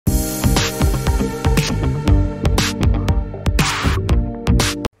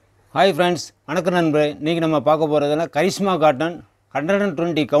Hi friends, வணக்கம் நண்பர்களே. இன்னைக்கு நம்ம பார்க்க போறதுல கரிஷ்மா காட்டன்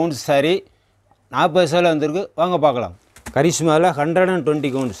 120 கவுண்ட்ஸ் saree 40 பைசால வந்திருக்கு. வாங்க பார்க்கலாம். கரிஷ்மால 120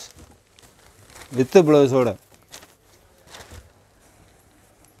 கவுண்ட்ஸ் வித் ப்ளவுஸோட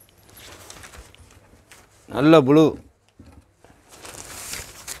நல்ல ப்ளூ,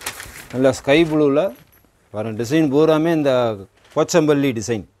 நல்ல ஸ்கை ப்ளூல பாருங்க டிசைன் பூராமே இந்த போச்சம்பள்ளி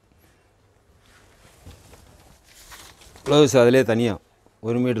டிசைன். ப்ளவுஸ் அதிலே தனியா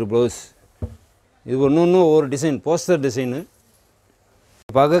 1 மீட்டர் ப்ளவுஸ். இது ஒன்று ஒரு டிசைன், போஸ்டர் டிசைனு.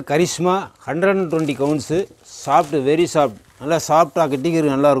 பார்க்க Karishma 120 counts. Soft, very soft, நல்லா சாஃப்டாக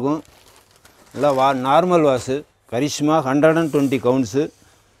கட்டிக்கிறது நல்லாயிருக்கும். நல்லா நார்மல் வாஷு. கரிஷ்மா 120 கவுண்ட்ஸு.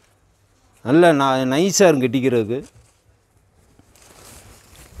 நல்லா நைஸாக இருக்கும் கட்டிக்கிறதுக்கு.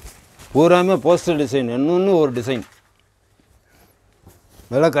 பூராமே போஸ்டர் டிசைன், இன்னொன்று ஒரு டிசைன்.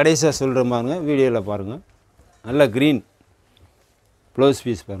 இதெல்லாம் கடைசியாக சொல்கிற பாருங்க, வீடியோவில் பாருங்கள். நல்லா க்ரீன் ப்ளவுஸ்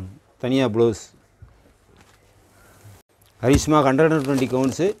பீஸ் பாருங்கள், தனியாக ப்ளவுஸ். கரிஷ்மா 120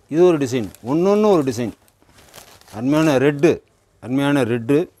 கவுண்ட்ஸு. இது ஒரு டிசைன், ஒன்று ஒரு டிசைன். அருமையான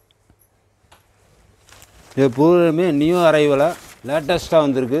ரெட்டு. இது பூராமே நியூ அரைவலாக லேட்டஸ்ட்டாக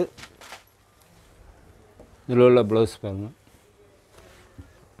வந்திருக்கு. இதில் உள்ள ப்ளவுஸ் பாருங்கள்.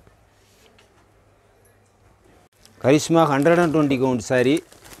 Karishma 120 count saree.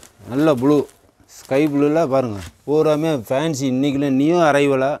 நல்ல ப்ளூ, ஸ்கை ப்ளூவில் பாருங்கள். பூராமே ஃபேன்சி, இன்றைக்கில் நியூ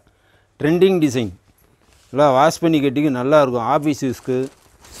அரைவலாக ட்ரெண்டிங் டிசைன். எல்லாம் வாஷ் பண்ணி கட்டிக்க நல்லாயிருக்கும். ஆஃபீஸ் யூஸ்க்கு,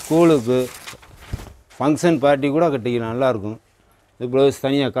 ஸ்கூலுக்கு, ஃபங்க்ஷன் பார்ட்டி கூட கட்டிக்கலாம், நல்லாயிருக்கும். இது ப்ளவுஸ்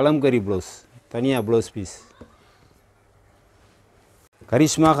தனியாக கலம்கரி ப்ளவுஸ், தனியாக ப்ளவுஸ் பீஸ்.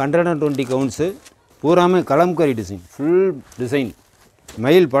 கரிஷ்மா 120 கவுண்ட்ஸு. பூராமே கலம்கரி டிசைன், ஃபுல் டிசைன்.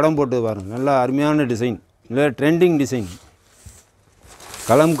 மயில் படம் போட்டு பாருங்கள், நல்லா அருமையான டிசைன். இல்லை ட்ரெண்டிங் டிசைன்,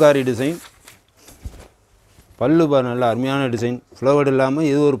 கலம்காரி டிசைன். பல்லு பாரு, நல்லா அருமையான டிசைன். ஃப்ளவர்டு இல்லாமல்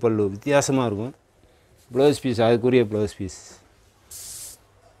இது ஒரு பல்லு, வித்தியாசமாக இருக்கும். ப்ளவுஸ் பீஸ், அதுக்குரிய ப்ளவுஸ் பீஸ்.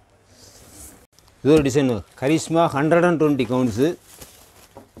 இது ஒரு டிசைன். கரிஷ்மா 120 கவுண்ட்ஸு.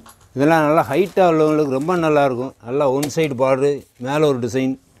 இதெல்லாம் நல்லா ஹைட்டாக உள்ளவங்களுக்கு ரொம்ப நல்லாயிருக்கும். நல்லா ஒன் சைடு பார்டரு, மேலே ஒரு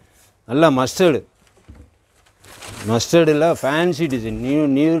டிசைன். நல்லா மஸ்டர்டில் fancy design,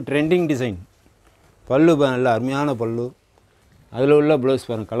 new trending design. பல்லு பாரு, நல்லா அருமையான பல்லு. அதில் உள்ள ப்ளவுஸ்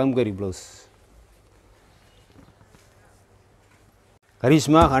பாருங்கள், கலம்கரி ப்ளவுஸ்.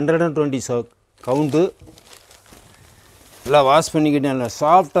 கரிஷ்மா 120 கவுண்ட்டு. நல்லா வாஷ் பண்ணிக்கிட்டு நல்லா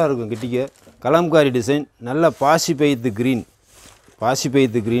சாஃப்டாக இருக்கும் கிட்டிக்க. கலம்காரி டிசைன். நல்ல பாசி பைத்து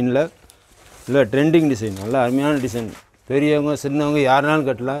க்ரீனில் இல்லை ட்ரெண்டிங் டிசைன். நல்லா அருமையான டிசைன். பெரியவங்க சின்னவங்க யாருனாலும்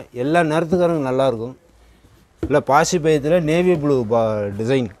கட்டலாம். எல்லா நேரத்துக்காரங்க நல்லாயிருக்கும். இல்லை பாசி பைத்தில் நேவி ப்ளூ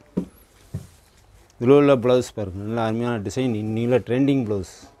டிசைன். இதில் உள்ள ப்ளவுஸ் பாருங்கள், நல்லா அருமையான design. இன்னில் trending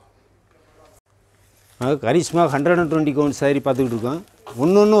blouse. Karishma 120 count saree பார்த்துக்கிட்டு இருக்கோம்.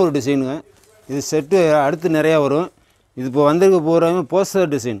 ஒன்று ஒரு டிசைனுங்க. இது செட்டு அடுத்து நிறையா வரும். இது இப்போ வந்திருக்க போகிறாங்க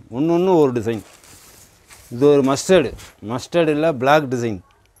போஸ்டர் டிசைன், ஒன்று ஒரு டிசைன். இது ஒரு மஸ்டர்டு இல்லை பிளாக் டிசைன்.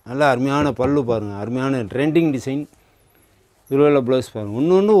 நல்லா அருமையான பல்லு பாருங்கள், அருமையான ட்ரெண்டிங் டிசைன். இதில் உள்ள ப்ளவுஸ் பாருங்கள்,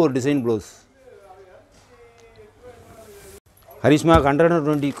 ஒன்று ஒரு டிசைன் ப்ளவுஸ். கரிஷ்மா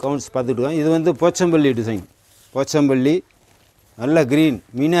 120 கவுண்ட்ஸ் பார்த்துட்டு இருக்கோம். இது வந்து போச்சம்பள்ளி டிசைன். போச்சம்பள்ளி நல்ல க்ரீன்,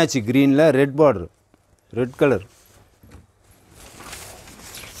 மீனாட்சி க்ரீனில் ரெட் பார்டர், ரெட் கலர்.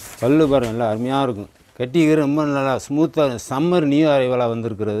 பல்லு பாருங்கள், நல்லா அருமையாக இருக்கும். கட்டிக்கிற ரொம்ப நல்லா ஸ்மூத்தாக, சம்மர் நியூ அரைவலாக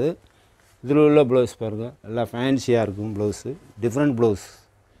வந்திருக்கிறது. இதில் உள்ள ப்ளவுஸ் பாருங்கள், நல்லா ஃபேன்சியாக இருக்கும் blouse, different blouse.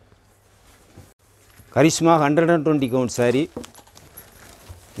 Karishma 120 count saree.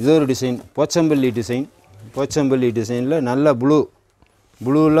 இது ஒரு டிசைன், போச்சம்பள்ளி டிசைனில் நல்ல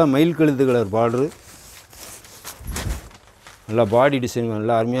ப்ளூவில் மயில் கழுத்து கலர் பார்டரு. நல்லா பாடி டிசைன்,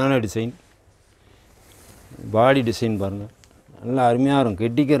 நல்லா அருமையான டிசைன். பாடி டிசைன் பாருங்கள், நல்லா அருமையாக இருக்கும்.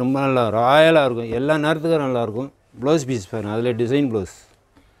 கெட்டிக்க ரொம்ப நல்லா ராயலாக இருக்கும். எல்லா நேரத்துக்கும் நல்லாயிருக்கும். ப்ளவுஸ் பீஸ் பாருங்கள், அதில் design blouse.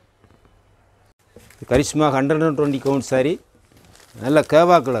 Karishma 120 count saree. நல்ல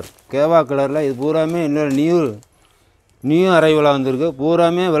கேவா கலரில். இது பூராமே இன்னொரு நியூ அரைவலாக வந்திருக்கு.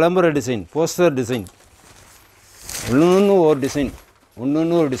 பூராமே விளம்பர டிசைன், போஸ்டர் டிசைன். ஒன்று ஒரு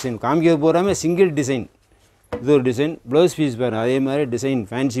டிசைன் காமிக்கிறது பூராமே சிங்கிள் டிசைன். இது ஒரு டிசைன். ப்ளவுஸ் பீஸ் பாருங்கள், அதே மாதிரி டிசைன்,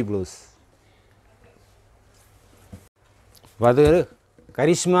 ஃபேன்சி ப்ளவுஸ். பார்த்துக்கிற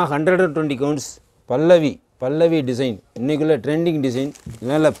கரிஷ்மா 120 கவுண்ட்ஸ். பல்லவி டிசைன், இன்றைக்குள்ள ட்ரெண்டிங் டிசைன்.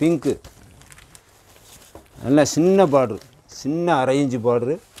 நல்ல பிங்க்கு, நல்லா சின்ன பார்டரு, சின்ன அரைஞ்சு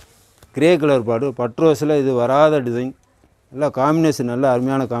பார்டரு, கிரே கலர் பார்டரு. பட்ரோஸில் இது வராத டிசைன். நல்லா காம்பினேஷன், நல்ல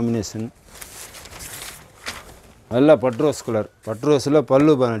அருமையான காம்பினேஷன். நல்லா பட்ரோஸ் கலர். பட்ரோஸில்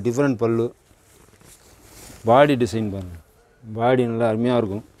பல்லு பாருங்கள், டிஃப்ரெண்ட் பல்லு. பாடி டிசைன் பாருங்கள், பாடி நல்லா அருமையாக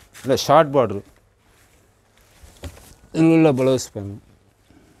இருக்கும். நல்லா ஷார்ட் பார்டரு. இதில் உள்ள ப்ளவுஸ் பாருங்கள்,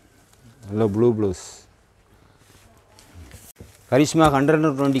 நல்ல ப்ளூ ப்ளவுஸ். கரிஷ்மா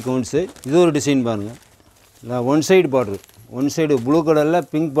 120 கவுண்ட்ஸு. இது ஒரு டிசைன் பாருங்கள். இல்லை ஒன் சைடு பார்ட்ரு, ஒன் சைடு ப்ளூ கலரில்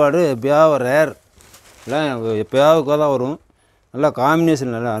பிங்க் பார்டரு. எப்போயாவது ரேர் இல்லை, எப்போயாவுக்காக தான் வரும். நல்லா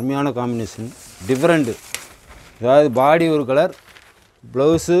காம்பினேஷன், நல்லா அருமையான காம்பினேஷன், டிஃப்ரெண்ட்டு. அதாவது பாடி ஒரு கலர்,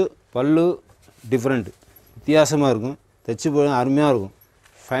 ப்ளவுஸு பல்லு டிஃப்ரெண்ட்டு, வித்தியாசமாக இருக்கும். தைச்சி போட அருமையாக இருக்கும்.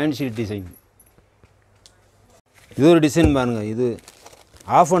 Fancy design. இது ஒரு டிசைன் பாருங்கள். இது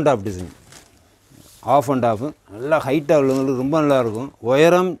of and half design. Of and half நல்லா ஹைட்டாக உள்ளவங்களுக்கு ரொம்ப நல்லாயிருக்கும்.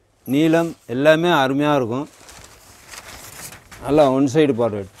 உயரம் நீளம் எல்லாமே அருமையாக இருக்கும். நல்லா ஒன் சைடு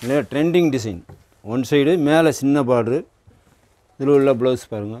பார்டர், இல்லை ட்ரெண்டிங் டிசைன். ஒன் சைடு மேலே சின்ன பார்டரு. இதில் உள்ள ப்ளவுஸ்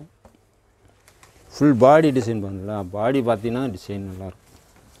பாருங்கள். ஃபுல் பாடி டிசைன் பாருங்களா. பாடி பார்த்தீங்கன்னா டிசைன் நல்லாயிருக்கும்.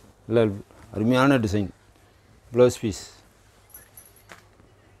 இல்லை அருமையான design. Blouse piece.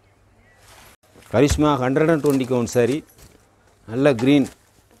 Karishma 120 count sorry. நல்ல க்ரீன்,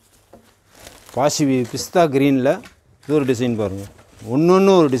 பாசி பிஸ்தா க்ரீனில் இது ஒரு டிசைன் பாருங்கள்.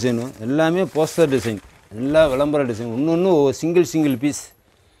 ஒன்று ஒரு டிசைனும் எல்லாமே போஸ்டர் டிசைன், எல்லா விளம்பர டிசைன். ஒன்று சிங்கிள் பீஸ்.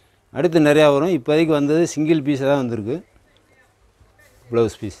 அடுத்து நிறையா வரும். இப்போதைக்கு வந்தது சிங்கிள் பீஸாக தான் வந்திருக்கு.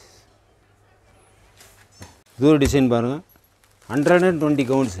 Blouse piece. இது ஒரு டிசைன் பாருங்கள். 120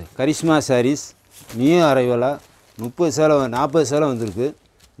 கவுண்ட்ஸ் கரிஷ்மா சாரீஸ். நியூ அரைவலாக 30 சேலை 40 சேலை வந்திருக்கு.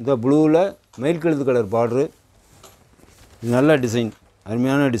 இந்த ப்ளூவில் மயில் கழுத்து கலர் பார்டரு. இது நல்ல டிசைன்,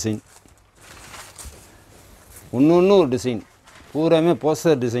 அருமையான டிசைன். ஒன்று ஒரு டிசைன், பூராமே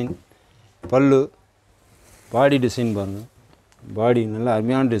போஸ்டர் டிசைன். பல்லு பாடி டிசைன் பாருங்கள். பாடி நல்லா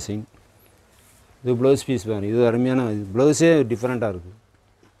அருமையான டிசைன். இது ப்ளவுஸ் பீஸ் பாருங்கள். இது அருமையான ப்ளவுஸே டிஃப்ரெண்ட்டாக இருக்குது.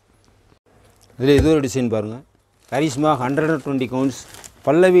 இதில் இது ஒரு டிசைன் பாருங்கள். கரிஷ்மா 120 கவுண்ட்ஸ்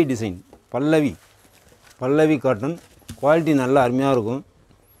பல்லவி டிசைன். பல்லவி காட்டன். குவாலிட்டி நல்லா அருமையாக இருக்கும்.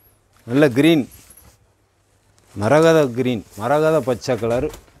 நல்ல க்ரீன், மரகத பச்சை கலர்,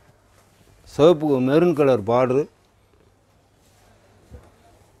 சிவப்பு மெரூன் கலர் பார்டரு.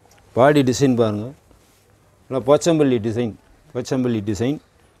 பாடி டிசைன் பாருங்கள். நல்லா போச்சம்பள்ளி டிசைன்.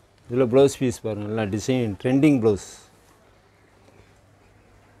 இதில் ப்ளவுஸ் பீஸ் பாருங்கள். நல்லா design, trending blouse.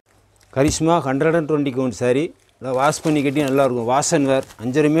 Karishma 120 count sari. நல்லா வாஷ் பண்ணி கட்டி நல்லாயிருக்கும். Wash and where.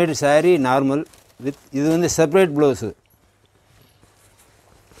 5.5 metre sari normal. இது வந்து செப்பரேட் ப்ளவுஸு.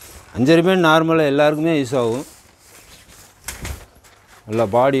 5.5 மீட்டர் நார்மலாக எல்லாருக்குமே யூஸ் ஆகும். நல்லா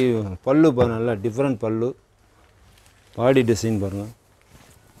பாடி பல்லு பாருங்கள். நல்லா டிஃப்ரெண்ட் பல்லு. பாடி டிசைன் பாருங்கள்.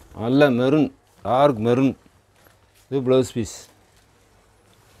 நல்ல மெரூன், டார்க் மெரூன். இது blouse piece.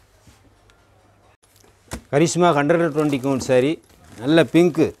 Karishma 120 count sari. நல்ல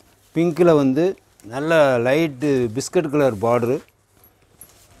பிங்க்கில் வந்து நல்ல லைட்டு பிஸ்கட் கலர் பார்டரு.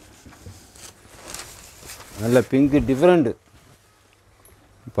 நல்ல பிங்க்கு டிஃப்ரெண்ட்டு.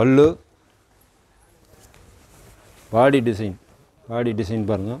 பல்லு பாடி டிசைன்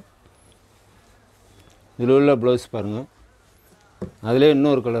பாருங்கள். இதில் உள்ள ப்ளவுஸ் பாருங்கள். அதிலே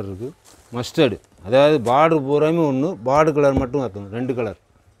இன்னொரு கலர் இருக்குது, மஸ்டர்டு. அதாவது பார்டரு பூராமே ஒன்று, பார்டர் கலர் மட்டும் பார்த்தோம், 2 கலர்.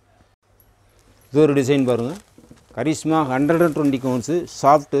 இது ஒரு டிசைன் பாருங்கள். Karishma 120 counts.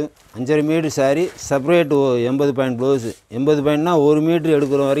 Soft 5.5 metre sari. Separate 80 point blouse. 80 பாயிண்ட்னா 1 metre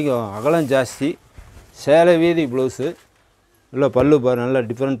எடுக்கிற வரைக்கும் அகலம் ஜாஸ்தி. சேலை வீதி ப்ளவுஸு. இல்லை பல்லு பாரு, நல்ல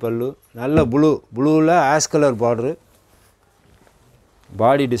டிஃப்ரெண்ட் பல்லு. நல்ல ப்ளூவில் ஆஷ் கலர் பார்டரு.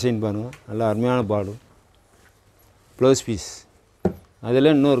 பாடி டிசைன் பாருங்கள். நல்லா அருமையான பார்டரு. Blouse piece. அதில்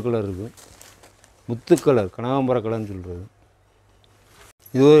இன்னொரு கலர் இருக்குது, முத்து கலர், கனகாம்பர கலர்னு சொல்கிறது.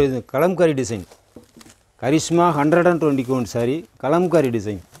 இது ஒரு Kalamkari design. Karishma 120 count sari. Kalamkari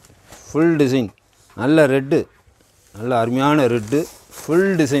design. Full design. நல்ல ரெட்டு, நல்ல அருமையான red. Full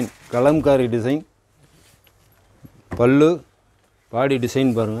design, Kalamkari design. பல்லு பாடி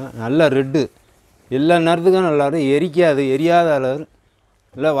டிசைன் பாருங்கள். நல்ல ரெட்டு. எல்லா நேரத்துக்கும் நல்லாயிருக்கும். எரியாத கலர்.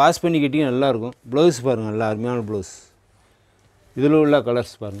 நல்லா வாஷ் பண்ணி கட்டியும் நல்லாயிருக்கும். ப்ளவுஸ் பாருங்கள். நல்லா அருமையான ப்ளவுஸ். இதில் உள்ள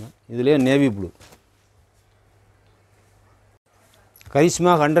கலர்ஸ் பாருங்கள். இதிலே navy blue.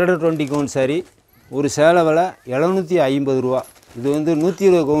 Karishma 120 count sari. ஒரு சேலை விலை 750 ரூபா. இது வந்து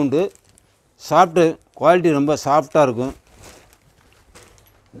 120 கவுண்ட்டு. சாஃப்ட்டு குவாலிட்டி ரொம்ப சாஃப்டாக இருக்கும்.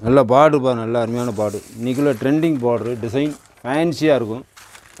 நல்ல பார்டரு பாருங்கள். நல்ல அருமையான பார்டரு. இன்றைக்குள்ள ட்ரெண்டிங் பார்டரு. டிசைன் ஃபேன்சியாக இருக்கும்.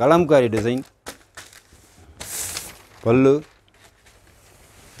 கலம்காரி டிசைன். பல்லு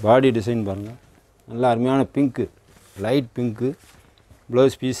பாடி டிசைன் பாருங்கள். நல்ல அருமையான pink, light pink.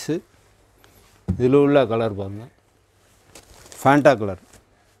 Blouse piece. இதில் உள்ள கலர் பாருங்கள். Fanta colour.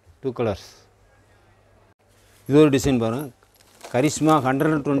 2 கலர்ஸ். இது ஒரு டிசைன் பாருங்கள். Karishma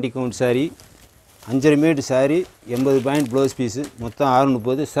 120 count sari. 5.5 metre sari. 80 point blouse piece. மொத்தம்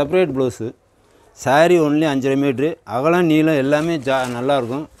 630. Separate blouse. Sari only 5.5 metre. அகலம் நீளம் எல்லாமே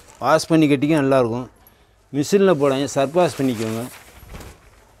நல்லாயிருக்கும். வாஷ் பண்ணி கட்டிக்க நல்லாயிருக்கும். மிஷினில் போடாங்க, சர்பாஸ் பண்ணிக்கோங்க.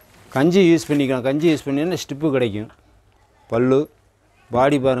 கஞ்சி யூஸ் பண்ணிக்கலாம். கஞ்சி யூஸ் பண்ணினா ஸ்டிப்பு கிடைக்கும். பல்லு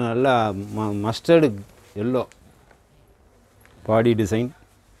பாடி பாருங்கள், நல்லா மஸ்டர்டு எல்லோ பாடி டிசைன்.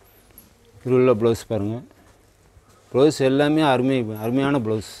 இது உள்ள ப்ளவுஸ் பாருங்கள். ப்ளவுஸ் எல்லாமே அருமையான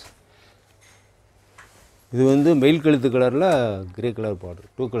ப்ளவுஸ். இது வந்து மயில் கழுத்து கலரில் கிரே கலர் பார்டர்,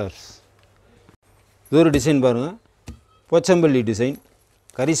 2 கலர்ஸ். இது ஒரு டிசைன் பாருங்கள், போச்சம்பள்ளி டிசைன்.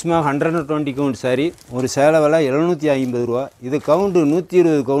 கரிஷ்மா 120 கவுண்ட் சாரீ. ஒரு சேலை விலை 750 ரூபா. இது கவுண்ட்டு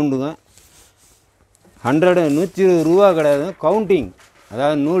 120 கவுண்டுங்க. 120 ரூபா கிடையாது, கவுண்டிங்.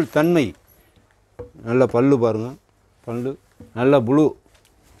 அதாவது நூல் தன்மை. நல்ல பல்லு பாருங்கள், பல்லு நல்ல ப்ளூ,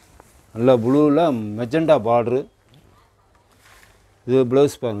 நல்ல ப்ளூவில் மெஜெண்டா பார்ட்ரு. இது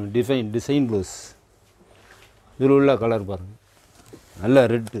ப்ளவுஸ் பாருங்கள், டிசைன் ப்ளவுஸ். இதில் உள்ள கலர் பாருங்கள், நல்ல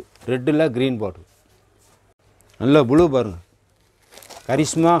ரெட்டில் க்ரீன் பார்டர், நல்ல ப்ளூ பாருங்கள்.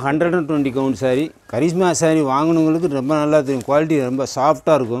 கரிஷ்மா 120 கவுண்ட் சாரீ. கரிஷ்மா சாரீ வாங்கினவங்களுக்கு ரொம்ப நல்லா தெரியும். குவாலிட்டி ரொம்ப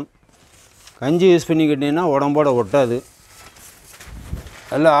சாஃப்டாக இருக்கும். கஞ்சி யூஸ் பண்ணிக்கிட்டீங்கன்னா உடம்போட ஒட்டாது.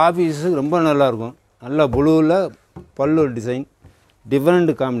 நல்ல ஆஃபீஸுக்கு ரொம்ப நல்லாயிருக்கும். நல்ல ப்ளூவில் பல்லு டிசைன்,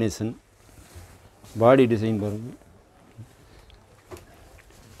 டிஃப்ரெண்ட் காம்பினேஷன். பாடி டிசைன் பாருங்கள்.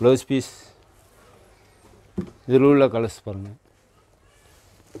 Blouse piece. இதில் உள்ள கலர்ஸ் பாருங்கள்,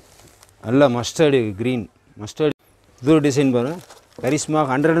 நல்ல மஸ்டர்டு க்ரீன், மஸ்டர்டு. இது ஒரு டிசைன் பாருங்கள். கரிஷ்மா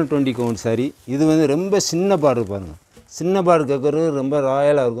 120 கவுண்ட் சாரீ. இது வந்து ரொம்ப சின்ன பார்டர் பாருங்கள். சின்ன பார்டர் கேட்குறது ரொம்ப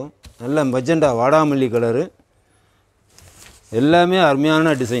ராயலாக இருக்கும். நல்ல மெஜெண்டா வாடாமல்லி கலரு. எல்லாமே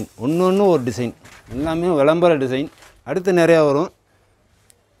அருமையான டிசைன். ஒன்று ஒரு டிசைன், எல்லாமே விளம்பர டிசைன். அடுத்து நிறையா வரும்.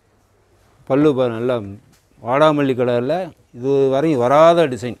 பல்லு பாருங்கள், நல்லா வாடாமல்லி கலரில் இது வரையும் வராத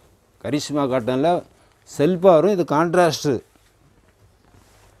டிசைன். கரிஷ்மா காட்டனில் செல்ஃபாக வரும். இது கான்ட்ராஸ்ட்டு.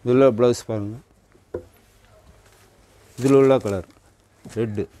 இதில் ப்ளவுஸ் பாருங்கள். இதில் உள்ள கலர்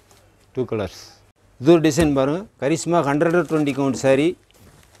ரெட்டு, 2 கலர்ஸ். இது ஒரு டிசைன் பாருங்கள். Karishma 120 count sari.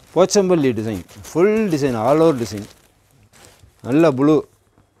 Pochampalli design, full design, all over design. நல்ல ப்ளூ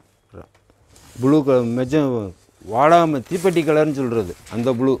வாடாமல் தீப்பெட்டி கலர்னு சொல்கிறது அந்த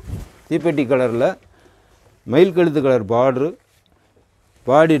ப்ளூ. தீப்பெட்டி கலரில் மயில் கழுத்து கலர் பார்ட்ரு.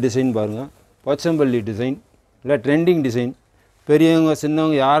 பாடி டிசைன் பாருங்கள், போச்சம்பள்ளி டிசைன். இல்லை ட்ரெண்டிங் டிசைன். பெரியவங்க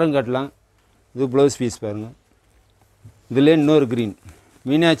சின்னவங்க யாரும் கட்டலாம். இது ப்ளவுஸ் பீஸ் பாருங்கள். இதில் இன்னொரு green,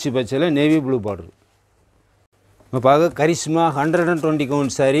 Meenakshi பச்சையில் navy blue border. இப்போ பார்க்க கரிஷ்மா 120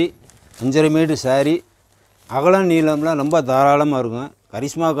 கவுண்ட் சாரீ. 5.5 மீட்டர் சாரீ. அகலம் நீளம்லாம் ரொம்ப தாராளமாக இருக்கும்.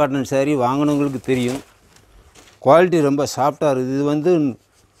 கரிஷ்மா காட்டன் சாரீ வாங்கினவங்களுக்கு தெரியும். குவாலிட்டி ரொம்ப சாஃப்டாக இருக்குது. இது வந்து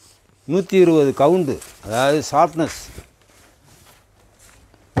 120 கவுண்டு, அதாவது சாஃப்ட்னஸ்.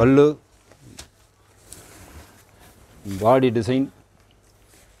 பல்லு, பாடி டிசைன்,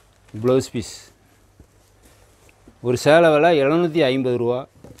 ப்ளவுஸ் பீஸ். ஒரு சேலை விலை 750 ரூபா.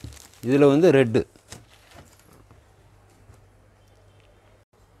 இதில் வந்து ரெட்டு.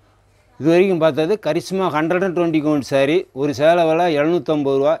 இது வரைக்கும் பார்த்தது கரிஷ்மா 120 கவுண்ட் சாரீ. ஒரு சேலை விலை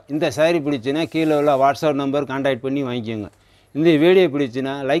 750 ரூபா. இந்த சாரீ பிடிச்சின்னா கீழே உள்ள வாட்ஸ்அப் நம்பர் கான்டாக்ட் பண்ணி வாங்கிக்கோங்க. இந்த வீடியோ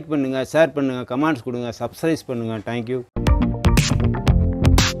பிடிச்சின்னா லைக் பண்ணுங்கள், ஷேர் பண்ணுங்கள், கமெண்ட்ஸ் கொடுங்க, சப்ஸ்கிரைப் பண்ணுங்கள். தேங்க்யூ.